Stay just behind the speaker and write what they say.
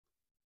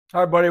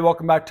Hi, everybody.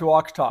 Welcome back to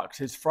Ox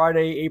Talks. It's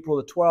Friday, April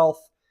the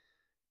 12th,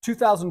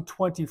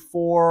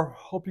 2024.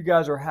 Hope you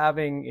guys are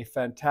having a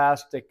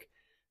fantastic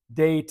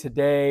day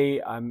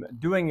today. I'm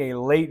doing a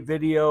late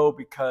video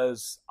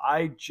because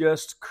I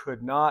just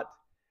could not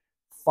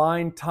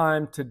find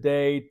time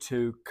today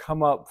to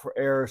come up for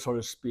air, so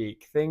to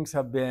speak. Things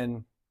have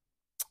been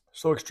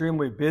so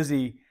extremely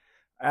busy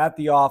at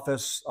the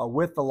office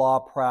with the law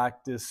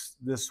practice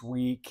this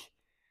week.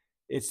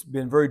 It's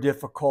been very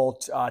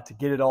difficult to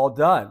get it all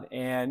done.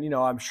 And,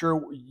 I'm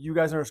sure you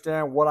guys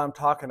understand what I'm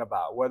talking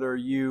about. Whether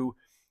you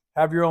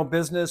have your own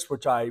business,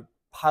 which I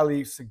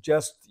highly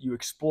suggest you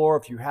explore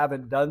if you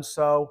haven't done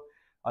so,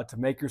 to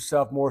make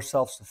yourself more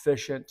self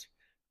sufficient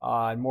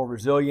and more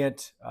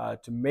resilient,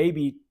 to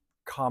maybe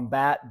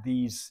combat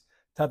these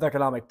tough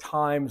economic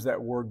times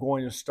that we're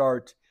going to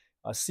start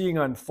seeing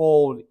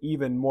unfold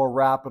even more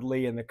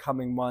rapidly in the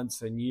coming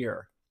months and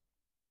year.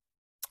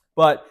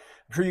 But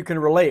I'm sure you can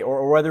relate,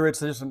 or whether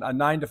it's just a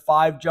 9 to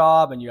 5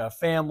 job and you have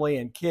family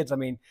and kids. I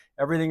mean,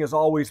 everything is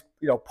always,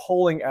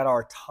 pulling at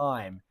our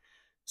time.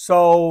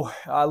 So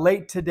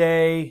late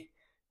today,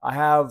 I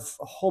have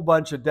a whole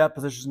bunch of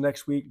depositions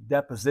next week.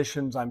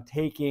 Depositions I'm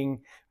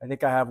taking. I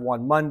think I have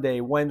one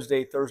Monday,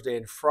 Wednesday, Thursday,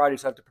 and Friday.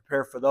 So I have to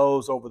prepare for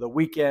those over the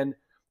weekend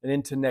and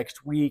into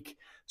next week.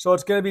 So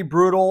it's going to be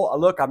brutal.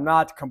 Look, I'm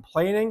not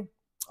complaining.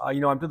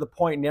 I'm to the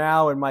point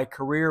now in my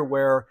career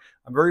where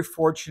I'm very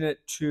fortunate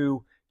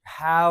to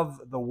have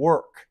the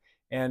work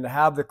and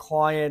have the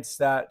clients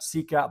that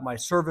seek out my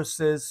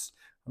services.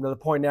 I'm to the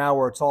point now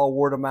where it's all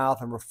word of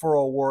mouth and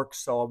referral work.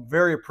 So I'm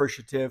very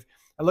appreciative.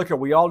 And look,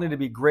 we all need to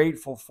be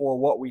grateful for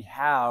what we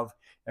have,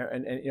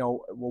 and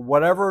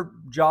whatever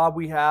job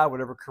we have,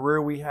 whatever career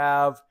we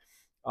have,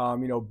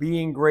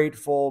 being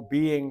grateful,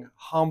 being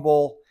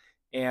humble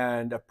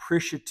and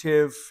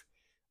appreciative,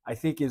 I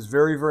think is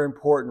very, very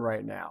important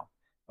right now.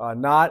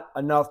 Not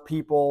enough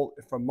people,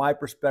 from my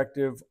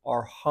perspective,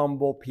 are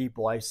humble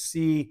people. I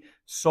see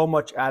so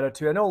much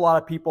attitude. I know a lot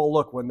of people,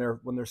 look, when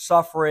they're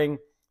suffering,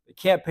 they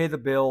can't pay the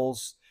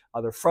bills,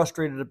 they're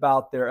frustrated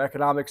about their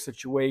economic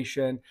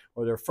situation,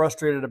 or they're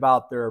frustrated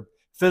about their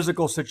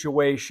physical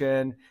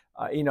situation,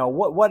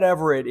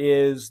 whatever it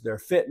is, their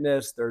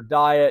fitness, their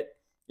diet,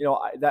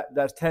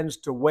 that tends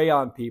to weigh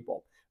on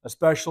people,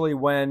 especially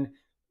when,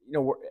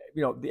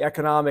 the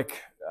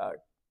economic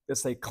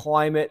let's say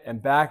climate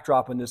and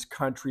backdrop in this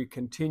country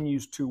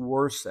continues to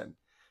worsen.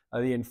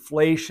 The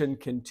inflation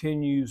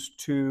continues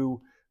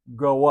to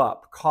go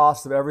up.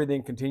 Cost of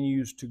everything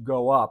continues to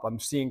go up. I'm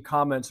seeing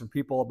comments from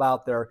people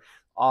about their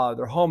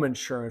home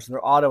insurance and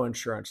their auto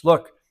insurance.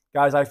 Look,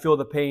 guys, I feel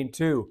the pain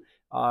too.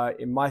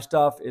 And my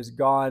stuff is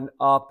gone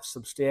up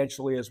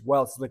substantially as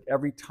well. It's like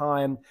every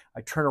time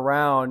I turn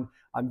around,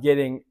 I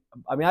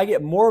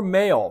get more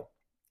mail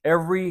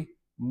every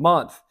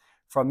month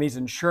from these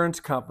insurance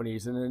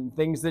companies, and then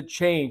things that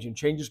change and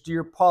changes to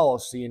your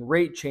policy and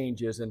rate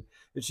changes, and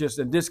it's just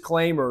and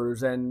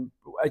disclaimers, and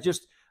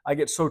I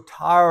get so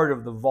tired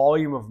of the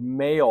volume of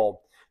mail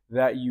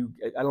that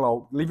I don't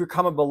know, leave your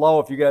comment below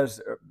if you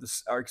guys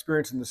are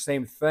experiencing the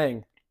same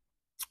thing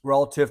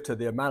relative to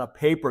the amount of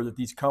paper that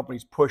these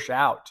companies push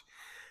out.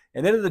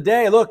 At the end of the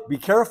day, look, be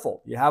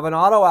careful. You have an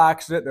auto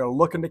accident, they're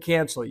looking to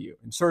cancel you.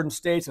 In certain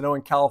states, I know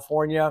in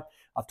California,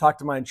 I've talked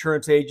to my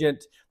insurance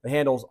agent that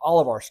handles all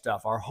of our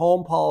stuff, our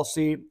home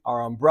policy,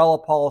 our umbrella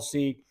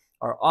policy,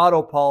 our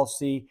auto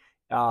policy.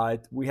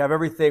 We have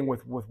everything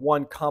with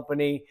one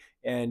company,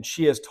 and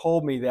she has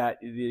told me that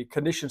the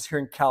conditions here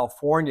in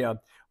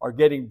California are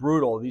getting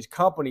brutal. These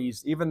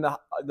companies, even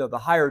the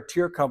higher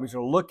tier companies,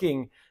 are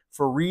looking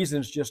for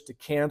reasons just to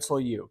cancel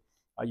you.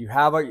 You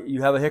have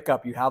a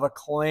hiccup, you have a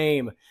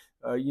claim,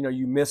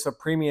 you miss a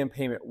premium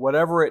payment,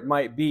 whatever it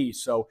might be.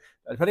 So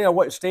depending on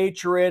what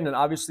state you're in, and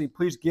obviously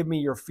please give me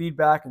your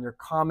feedback and your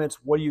comments.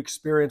 What are you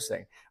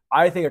experiencing?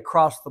 I think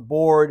across the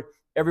board,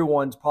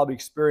 everyone's probably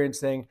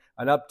experiencing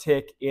an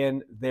uptick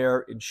in their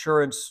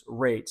insurance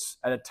rates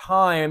at a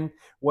time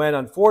when,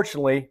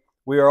 unfortunately,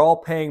 we are all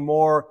paying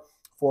more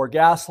for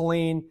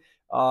gasoline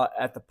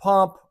at the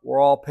pump. We're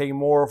all paying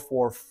more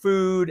for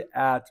food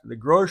at the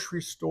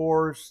grocery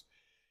stores.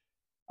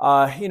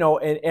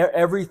 And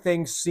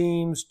everything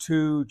seems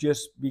to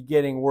just be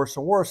getting worse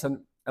and worse. And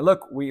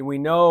look, we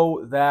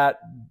know that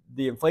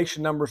the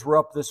inflation numbers were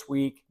up this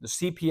week, the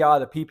CPI,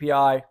 the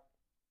PPI,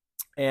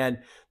 and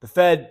the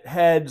Fed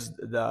heads,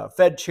 the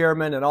Fed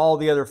chairman, and all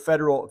the other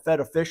Fed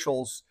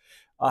officials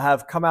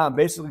have come out and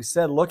basically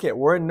said, look,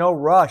 we're in no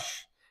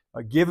rush.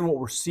 Given what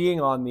we're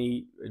seeing on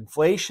the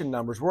inflation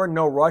numbers, we're in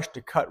no rush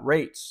to cut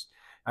rates.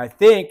 I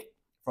think,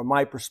 from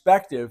my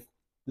perspective,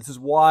 this is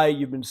why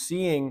you've been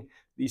seeing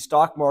the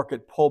stock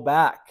market pull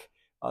back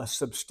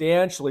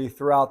substantially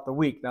throughout the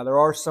week. Now, there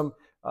are some,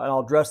 and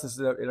I'll address this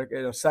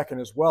in a second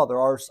as well, there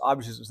are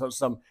obviously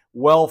some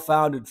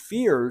well-founded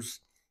fears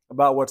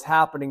about what's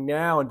happening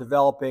now and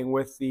developing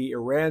with the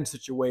Iran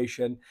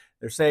situation.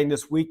 They're saying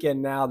this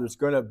weekend now there's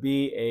going to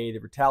be a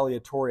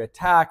retaliatory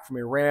attack from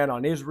Iran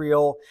on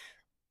Israel.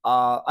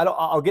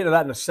 I'll get to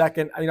that in a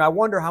second. I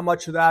wonder how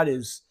much of that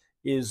is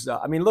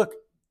look,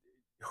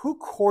 who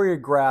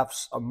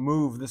choreographs a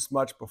move this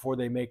much before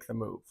they make the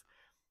move?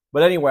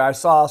 But anyway, I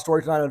saw a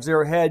story tonight on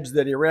Zero Hedge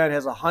that Iran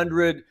has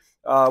 100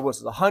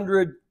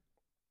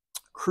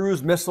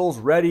 cruise missiles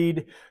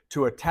readied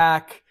to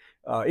attack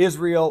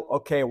Israel.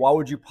 Okay, why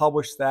would you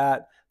publish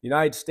that? The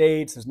United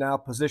States has now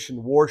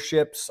positioned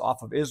warships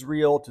off of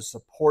Israel to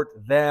support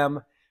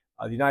them.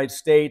 The United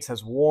States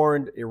has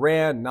warned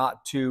Iran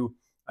not to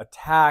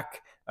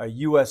attack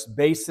U.S.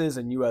 bases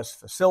and U.S.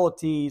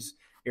 facilities.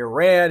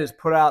 Iran has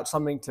put out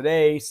something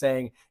today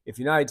saying if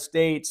the United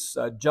States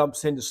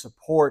jumps in to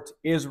support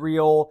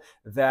Israel,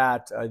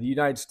 that the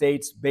United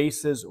States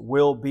bases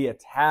will be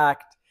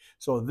attacked.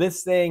 So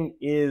this thing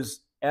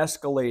is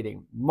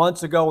escalating.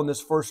 Months ago when this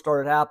first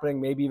started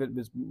happening, maybe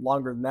even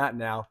longer than that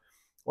now,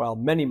 well,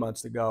 many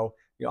months ago,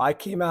 I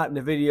came out in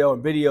a video,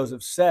 and videos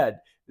have said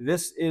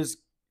this is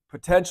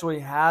potentially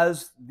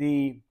has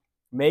the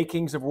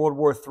makings of World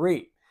War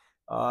III.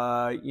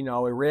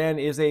 Iran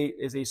is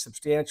a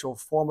substantial,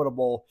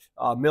 formidable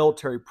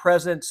military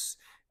presence.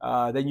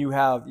 Then you're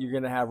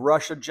going to have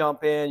Russia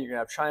jump in. You're going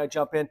to have China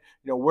jump in.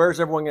 Where's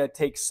everyone going to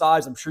take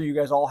sides? I'm sure you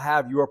guys all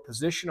have your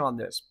position on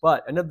this.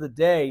 But end of the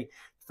day,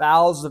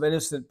 thousands of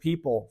innocent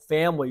people,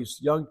 families,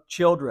 young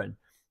children,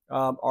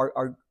 have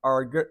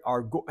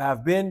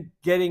been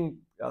getting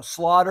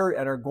slaughtered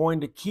and are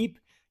going to keep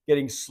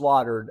getting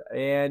slaughtered.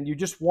 And you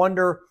just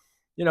wonder,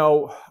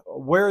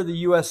 where the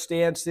U.S.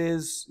 stance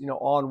is,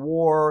 on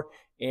war.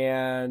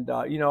 And,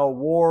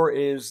 war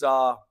is,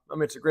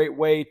 it's a great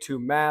way to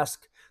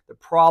mask the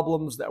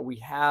problems that we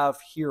have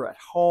here at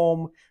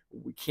home.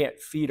 We can't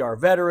feed our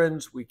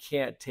veterans. We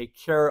can't take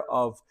care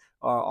of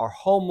our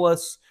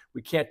homeless.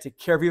 We can't take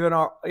care of even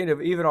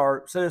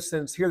our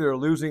citizens here. They're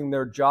losing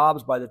their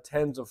jobs by the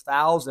tens of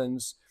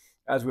thousands,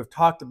 as we've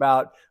talked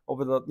about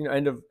over the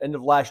end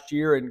of last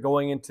year and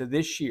going into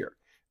this year.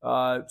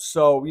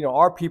 So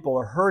our people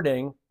are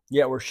hurting,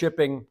 yet we're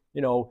shipping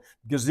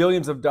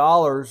gazillions of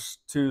dollars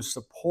to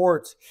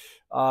support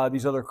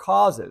these other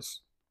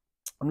causes.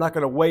 I'm not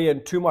going to weigh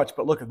in too much,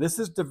 but look, this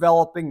is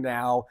developing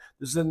now.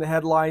 This is in the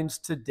headlines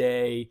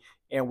today,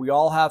 and we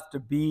all have to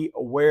be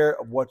aware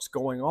of what's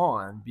going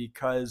on,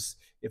 because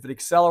if it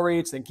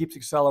accelerates and keeps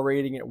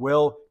accelerating, it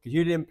will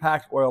continue to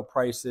impact oil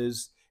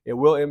prices. It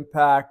will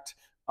impact,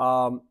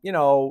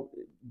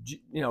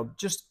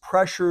 just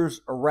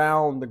pressures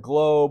around the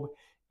globe.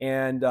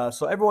 And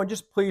so everyone,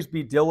 just please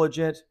be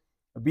diligent,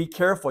 be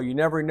careful. You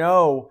never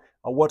know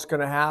what's going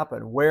to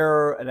happen,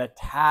 where an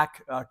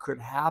attack could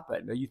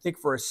happen. Now, you think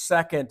for a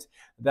second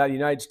that the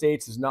United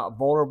States is not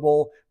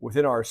vulnerable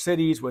within our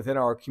cities, within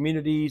our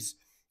communities.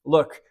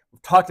 Look,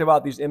 we've talked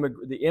about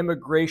the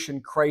immigration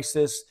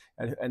crisis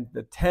and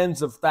the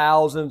tens of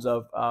thousands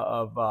of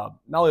not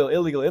only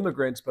illegal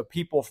immigrants, but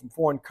people from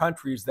foreign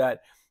countries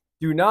that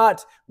do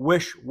not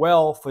wish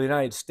well for the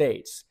United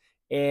States.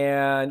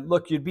 And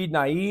look, you'd be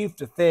naive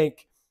to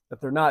think that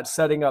they're not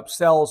setting up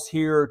cells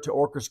here to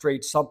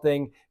orchestrate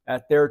something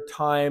at their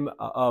time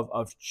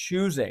of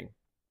choosing.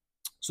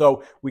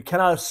 So we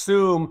cannot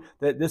assume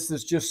that this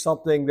is just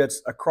something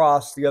that's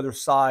across the other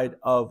side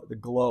of the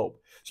globe.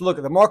 So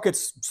look, the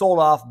market's sold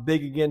off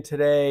big again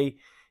today,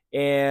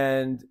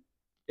 and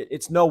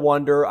it's no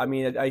wonder. I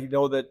mean, I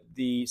know that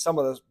some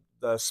of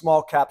the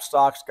small cap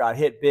stocks got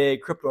hit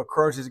big.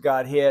 Cryptocurrencies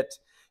got hit.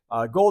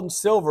 Gold and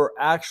silver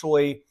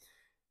actually.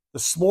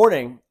 This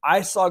morning,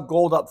 I saw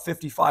gold up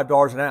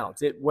 $55 an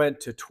ounce. It went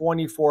to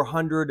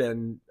 2,400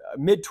 and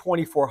mid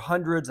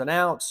 2,400s an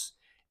ounce,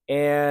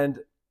 and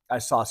I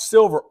saw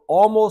silver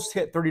almost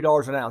hit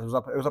 $30 an ounce.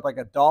 It was up like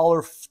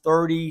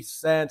 $1.30,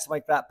 something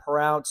like that per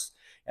ounce,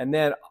 and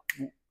then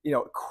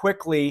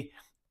quickly,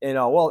 it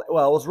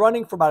was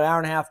running for about an hour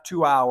and a half,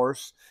 2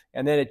 hours,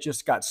 and then it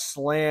just got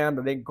slammed.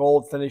 I think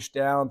gold finished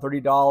down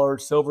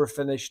 $30. Silver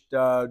finished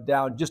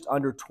down just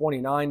under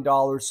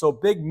 $29. So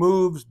big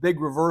moves, big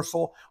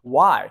reversal.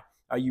 Why?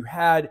 You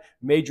had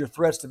major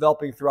threats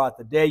developing throughout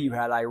the day. You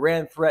had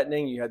Iran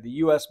threatening. You had the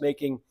U.S.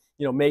 making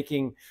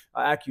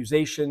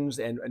accusations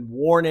and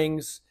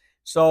warnings.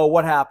 So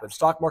what happened?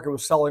 Stock market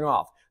was selling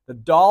off. The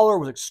dollar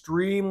was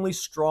extremely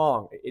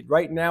strong.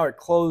 Right now, it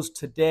closed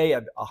today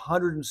at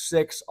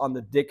 106 on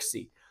the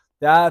Dixie.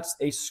 That's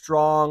a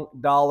strong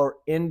dollar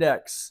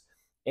index.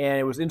 And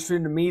it was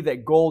interesting to me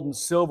that gold and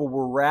silver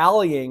were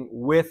rallying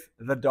with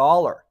the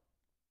dollar.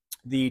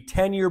 The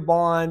 10-year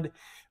bond,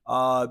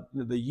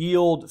 the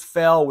yield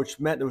fell, which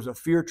meant there was a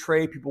fear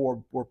trade.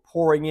 People were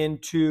pouring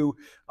into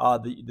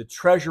the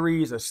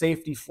treasuries, a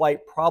safety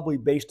flight, probably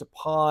based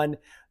upon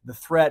the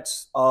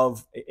threats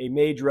of a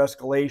major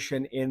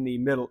escalation in the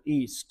Middle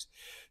East.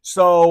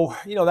 So,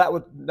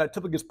 that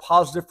typically is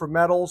positive for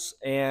metals,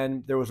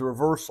 and there was a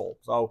reversal.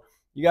 So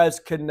you guys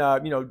can,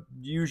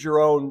 use your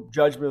own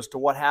judgment as to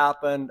what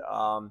happened.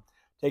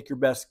 Take your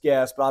best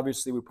guess, but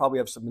obviously we probably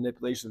have some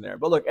manipulation there.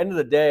 But look, end of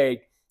the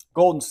day,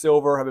 gold and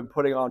silver have been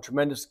putting on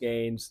tremendous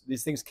gains.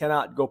 These things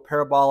cannot go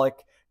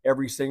parabolic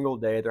every single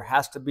day. There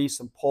has to be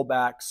some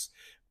pullbacks,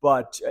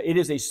 but it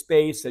is a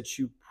space that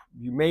you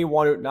may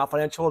want to, not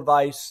financial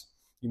advice,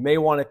 you may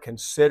want to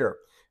consider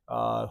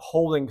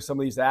holding some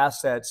of these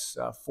assets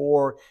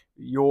for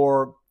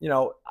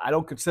I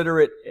don't consider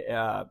it,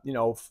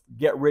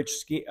 get rich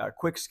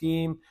quick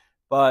scheme,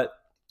 but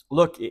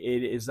look,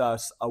 it is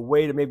a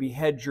way to maybe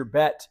hedge your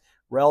bet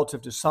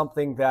relative to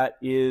something that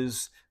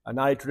is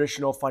not a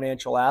traditional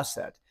financial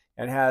asset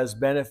and has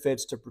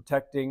benefits to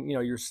protecting,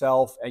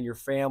 yourself and your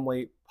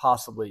family.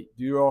 Possibly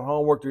do your own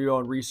homework, do your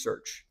own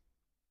research.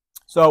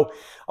 So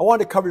I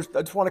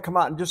just want to come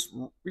out and just,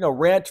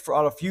 rant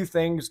on a few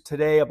things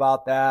today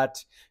about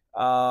that.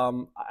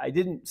 I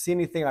didn't see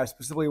anything I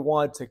specifically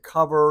wanted to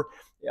cover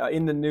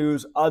in the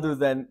news other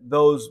than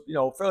those,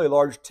 fairly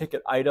large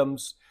ticket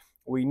items.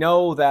 We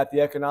know that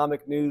the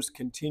economic news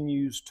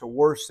continues to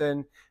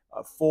worsen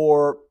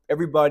for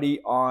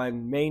everybody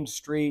on Main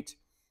Street.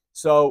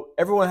 So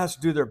everyone has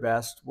to do their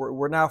best.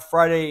 We're now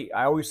Friday.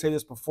 I always say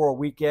this before a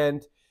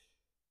weekend.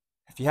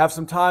 If you have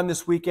some time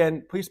this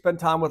weekend, please spend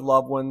time with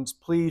loved ones.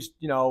 Please,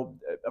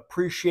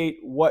 appreciate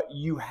what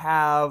you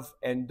have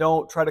and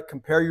don't try to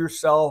compare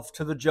yourself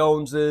to the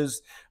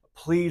Joneses.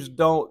 Please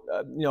don't,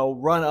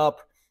 run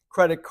up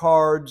credit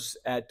cards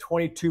at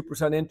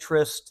 22%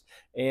 interest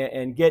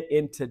and get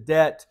into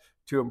debt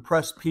to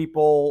impress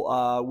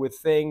people with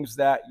things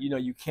that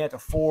you can't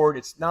afford.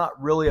 It's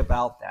not really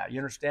about that. You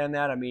understand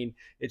that? I mean,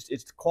 it's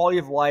the quality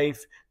of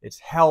life, it's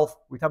health.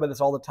 We talk about this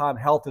all the time.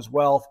 Health is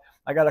wealth.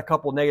 I got a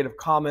couple negative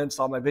comments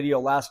on my video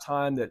last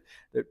time that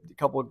a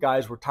couple of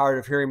guys were tired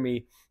of hearing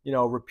me,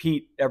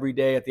 repeat every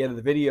day at the end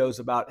of the videos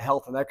about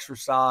health and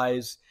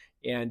exercise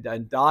and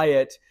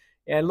diet.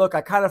 And look,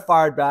 I kind of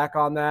fired back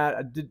on that.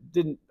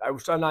 I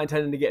was not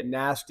intending to get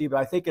nasty, but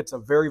I think it's a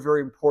very,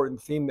 very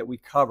important theme that we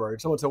cover.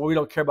 And someone said, well, we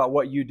don't care about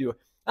what you do.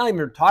 I don't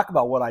even talk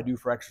about what I do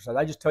for exercise.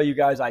 I just tell you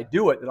guys I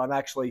do it, that I'm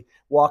actually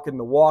walking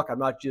the walk. I'm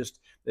not just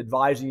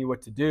advising you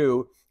what to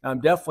do. I'm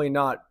definitely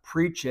not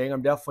preaching.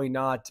 I'm definitely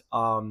not,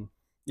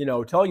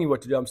 telling you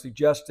what to do. I'm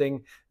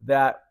suggesting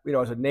that,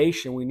 as a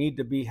nation, we need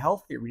to be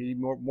healthier. We need to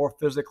be more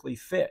physically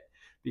fit.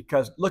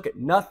 Because look,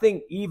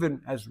 nothing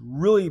even has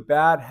really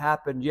bad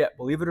happened yet.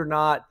 Believe it or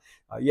not,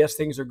 yes,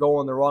 things are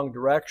going the wrong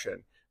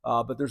direction.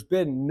 But there's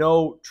been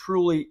no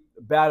truly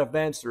bad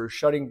events that are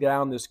shutting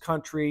down this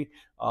country,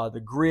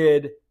 the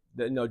grid,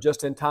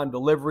 just-in-time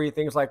delivery,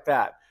 things like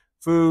that.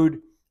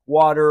 Food,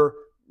 water,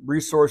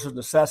 resources,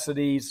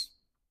 necessities,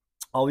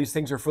 all these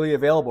things are freely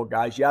available,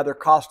 guys. Yeah, they're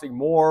costing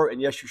more,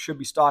 and yes, you should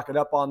be stocking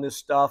up on this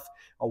stuff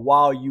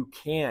while you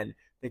can.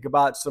 Think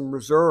about some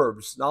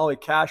reserves, not only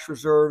cash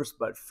reserves,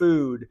 but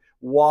food,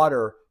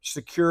 water,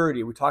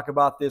 security. We talk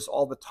about this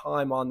all the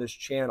time on this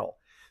channel.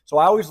 So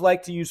I always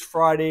like to use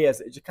Friday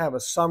as just kind of a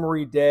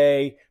summary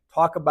day,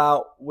 talk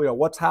about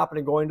what's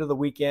happening going into the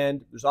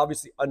weekend. There's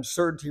obviously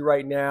uncertainty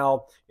right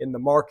now in the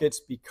markets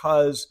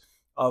because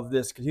of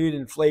this continued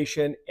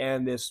inflation,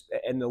 and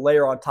the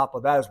layer on top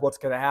of that is what's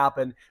going to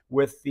happen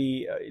with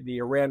the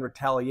Iran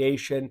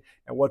retaliation,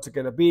 and what's it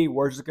going to be,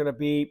 where's it going to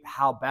be,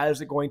 how bad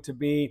is it going to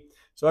be.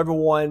 So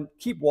everyone,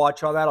 keep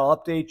watch on that. I'll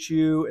update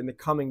you in the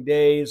coming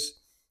days.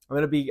 I'm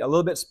going to be a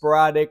little bit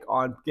sporadic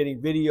on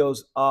getting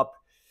videos up,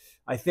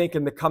 I think,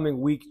 in the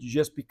coming week,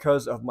 just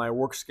because of my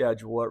work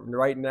schedule.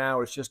 Right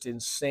now, it's just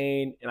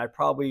insane. And I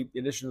probably,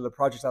 in addition to the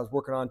projects I was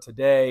working on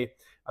today,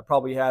 I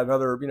probably had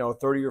another,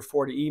 30 or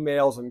 40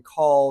 emails and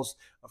calls.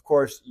 Of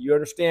course, you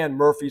understand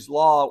Murphy's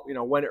Law,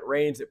 when it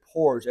rains, it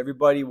pours.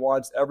 Everybody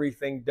wants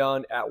everything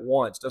done at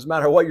once. Doesn't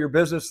matter what your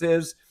business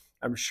is.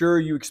 I'm sure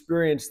you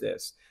experience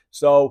this.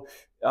 So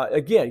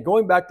again,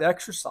 going back to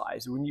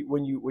exercise,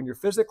 when you're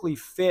physically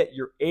fit,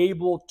 you're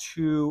able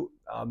to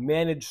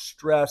manage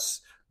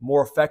stress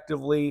more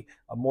effectively,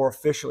 more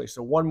efficiently.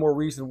 So one more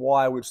reason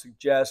why I would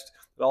suggest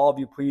that all of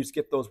you please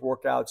get those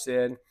workouts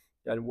in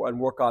and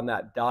work on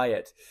that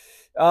diet.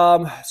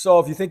 So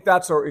if you think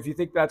that's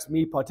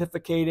me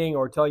pontificating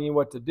or telling you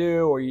what to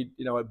do, or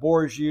it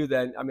bores you,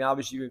 then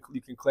obviously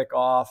you can click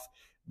off.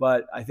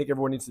 But I think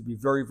everyone needs to be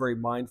very, very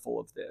mindful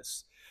of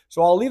this.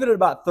 So I'll leave it at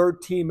about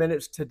 13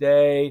 minutes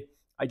today.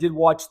 I did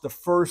watch the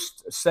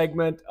first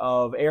segment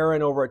of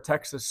Aaron over at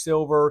Texas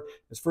Silver,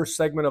 his first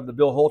segment of the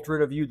Bill Holter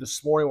interview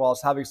this morning while I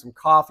was having some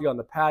coffee on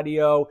the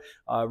patio.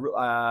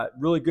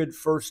 Really good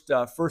first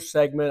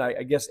segment.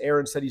 I guess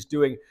Aaron said he's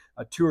doing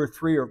 2 or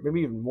 3 or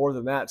maybe even more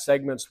than that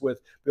segments with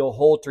Bill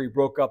Holter. He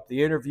broke up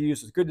the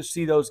interviews. It's good to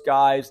see those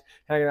guys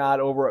hanging out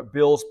over at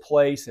Bill's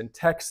place in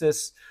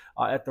Texas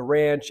at the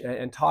ranch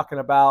and talking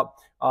about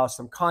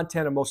some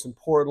content, and most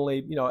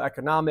importantly,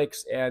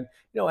 economics and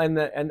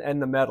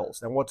the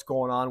metals and what's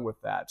going on with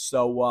that.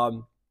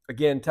 So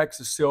again,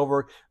 Texas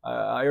Silver,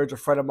 Aaron's a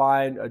friend of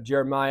mine,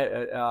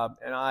 Jeremiah,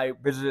 and I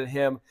visited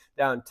him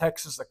down in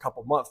Texas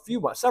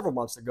several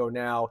months ago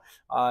now.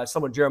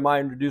 Someone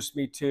Jeremiah introduced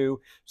me to.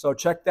 So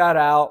check that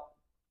out,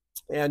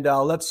 and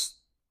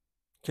let's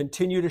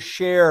continue to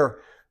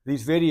share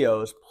these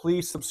videos.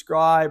 Please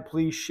subscribe,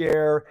 please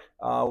share,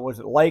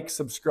 like,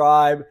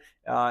 subscribe,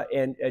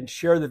 and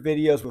share the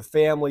videos with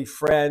family,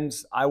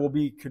 friends. I will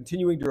be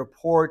continuing to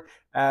report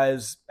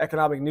as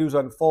economic news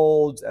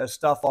unfolds, as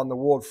stuff on the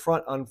world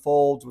front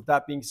unfolds. With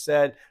that being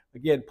said,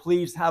 again,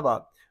 please have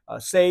a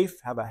safe.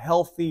 Have a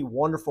healthy,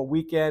 wonderful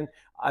weekend.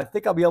 I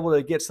think I'll be able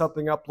to get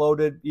something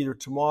uploaded either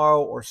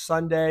tomorrow or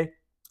Sunday.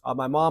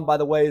 My mom, by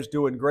the way, is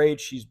doing great.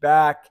 She's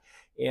back,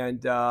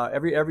 and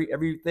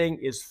everything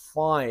is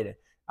fine.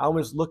 I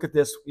always look at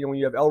this, when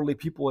you have elderly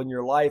people in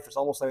your life, it's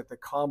almost like the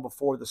calm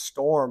before the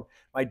storm.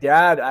 My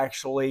dad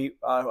actually,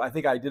 I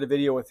think I did a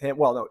video with him.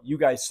 Well, no, you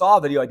guys saw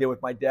a video I did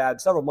with my dad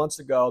several months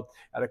ago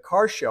at a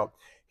car show.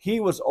 He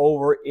was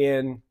over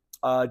in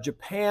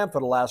Japan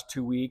for the last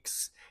 2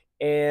 weeks,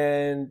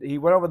 and he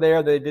went over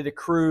there. They did a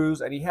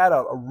cruise, and he had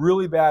a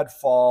really bad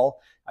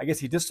fall. I guess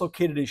he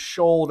dislocated his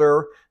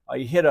shoulder.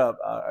 He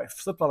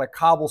slipped on a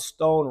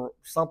cobblestone or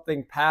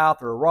something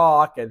path or a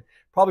rock, and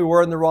probably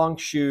wearing the wrong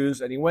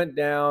shoes, and he went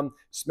down,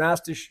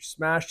 smashed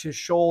his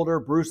shoulder,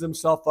 bruised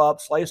himself up,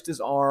 sliced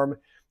his arm,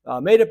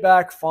 made it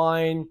back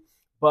fine.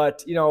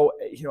 But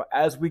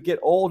as we get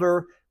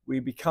older, we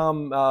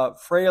become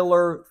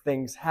frailer.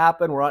 Things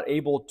happen. We're not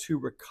able to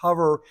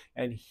recover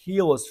and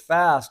heal as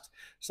fast.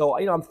 So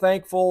I'm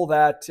thankful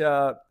that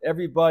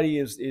everybody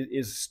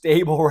is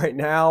stable right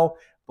now.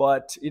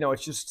 But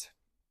it's just,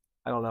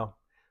 I don't know.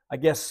 I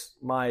guess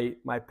my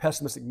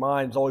pessimistic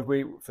mind is always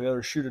waiting for the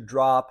other shoe to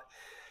drop.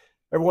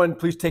 Everyone,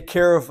 please take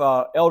care of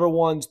elder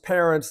ones,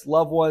 parents,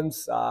 loved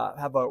ones.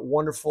 Have a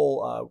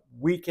wonderful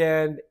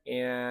weekend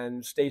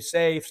and stay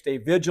safe, stay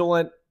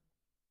vigilant.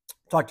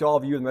 Talk to all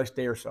of you in the next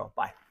day or so.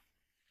 Bye.